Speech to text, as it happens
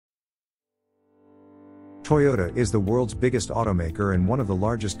Toyota is the world's biggest automaker and one of the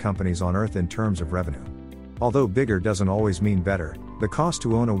largest companies on earth in terms of revenue. Although bigger doesn't always mean better, the cost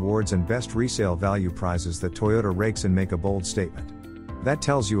to own awards and best resale value prizes that Toyota rakes in make a bold statement. That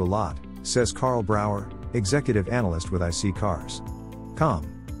tells you a lot, says Karl Brauer, executive analyst with IC.com.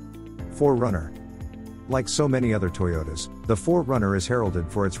 4Runner. Like so many other Toyotas, the 4Runner is heralded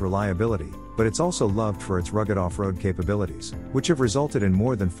for its reliability, but it's also loved for its rugged off-road capabilities, which have resulted in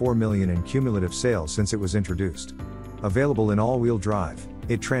more than 4 million in cumulative sales since it was introduced. Available in all-wheel drive,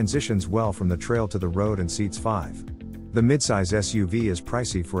 it transitions well from the trail to the road and seats 5. The midsize SUV is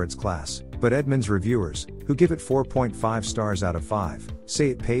pricey for its class, but Edmunds reviewers, who give it 4.5 stars out of 5, say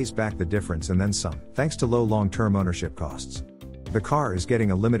it pays back the difference and then some, thanks to low long-term ownership costs. The car is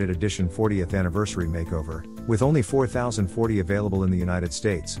getting a limited edition 40th anniversary makeover, with only 4,040 available in the United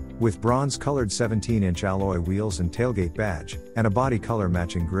States, with bronze-colored 17-inch alloy wheels and tailgate badge, and a body color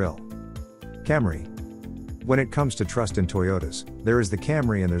matching grille. Camry. When it comes to trust in Toyotas, there is the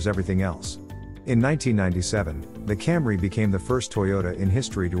Camry and there's everything else. In 1997, the Camry became the first Toyota in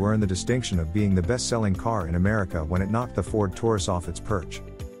history to earn the distinction of being the best-selling car in America when it knocked the Ford Taurus off its perch.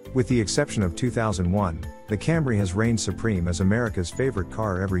 With the exception of 2001, the Camry has reigned supreme as America's favorite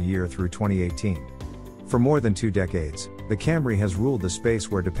car every year through 2018. For more than 2 decades, the Camry has ruled the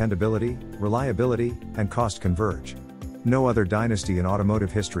space where dependability, reliability, and cost converge. No other dynasty in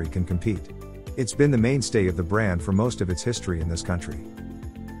automotive history can compete. It's been the mainstay of the brand for most of its history in this country.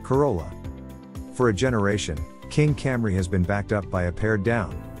 Corolla. For a generation, King Camry has been backed up by a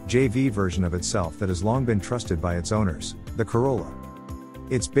pared-down, JV version of itself that has long been trusted by its owners, the Corolla.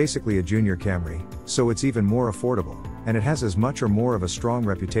 It's basically a junior Camry, so it's even more affordable, and it has as much or more of a strong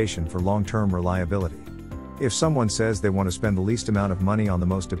reputation for long-term reliability. If someone says they want to spend the least amount of money on the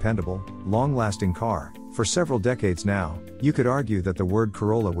most dependable, long-lasting car, for several decades now, you could argue that the word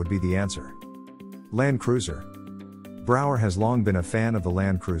Corolla would be the answer. Land Cruiser. Brauer has long been a fan of the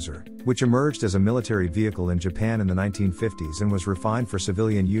Land Cruiser, which emerged as a military vehicle in Japan in the 1950s and was refined for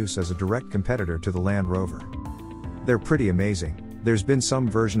civilian use as a direct competitor to the Land Rover. They're pretty amazing. There's been some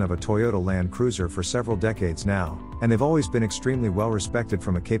version of a Toyota Land Cruiser for several decades now, and they've always been extremely well respected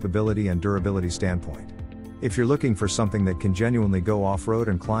from a capability and durability standpoint. If you're looking for something that can genuinely go off-road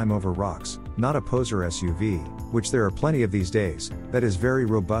and climb over rocks, not a poser SUV, which there are plenty of these days, that is very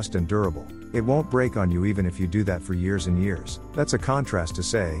robust and durable, it won't break on you even if you do that for years and years. That's a contrast to,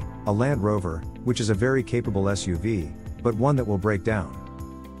 say, a Land Rover, which is a very capable SUV, but one that will break down.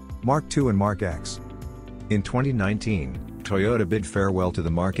 Mark II and Mark X. In 2019, Toyota bid farewell to the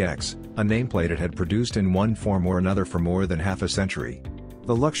Mark X, a nameplate it had produced in one form or another for more than half a century.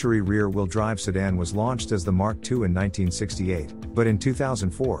 The luxury rear-wheel drive sedan was launched as the Mark II in 1968, but in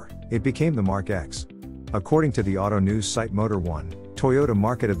 2004, it became the Mark X. According to the auto news site Motor One, Toyota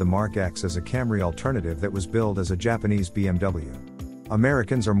marketed the Mark X as a Camry alternative that was billed as a Japanese BMW.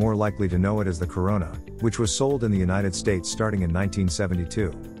 Americans are more likely to know it as the Corona, which was sold in the United States starting in 1972.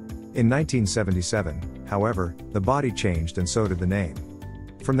 In 1977, however, the body changed and so did the name.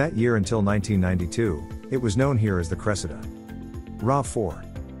 From that year until 1992, it was known here as the Cressida. RAV4.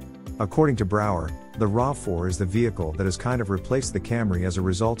 According to Brauer, the RAV4 is the vehicle that has kind of replaced the Camry as a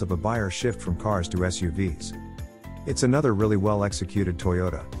result of a buyer shift from cars to SUVs. It's another really well executed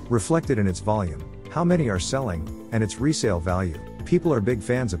Toyota, reflected in its volume, how many are selling, and its resale value. People are big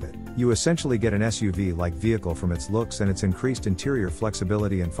fans of it. You essentially get an SUV-like vehicle from its looks and its increased interior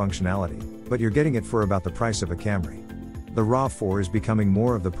flexibility and functionality, but you're getting it for about the price of a Camry. The RAV4 is becoming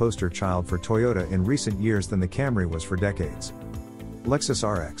more of the poster child for Toyota in recent years than the Camry was for decades. Lexus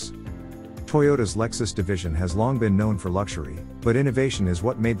RX. Toyota's Lexus division has long been known for luxury, but innovation is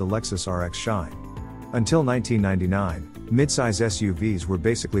what made the Lexus RX shine. Until 1999, midsize SUVs were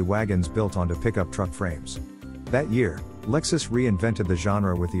basically wagons built onto pickup truck frames. That year, Lexus reinvented the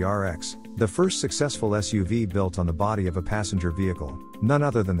genre with the RX, the first successful SUV built on the body of a passenger vehicle, none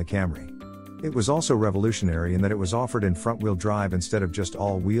other than the Camry. It was also revolutionary in that it was offered in front-wheel drive instead of just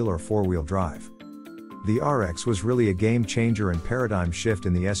all-wheel or four-wheel drive. The RX was really a game-changer and paradigm shift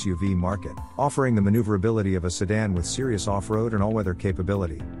in the SUV market, offering the maneuverability of a sedan with serious off-road and all-weather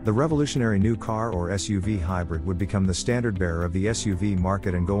capability. The revolutionary new car or SUV hybrid would become the standard-bearer of the SUV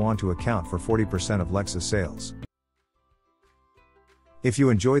market and go on to account for 40% of Lexus sales. If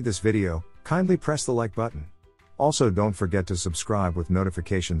you enjoyed this video, kindly press the like button. Also, don't forget to subscribe with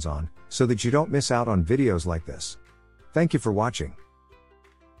notifications on, so that you don't miss out on videos like this. Thank you for watching.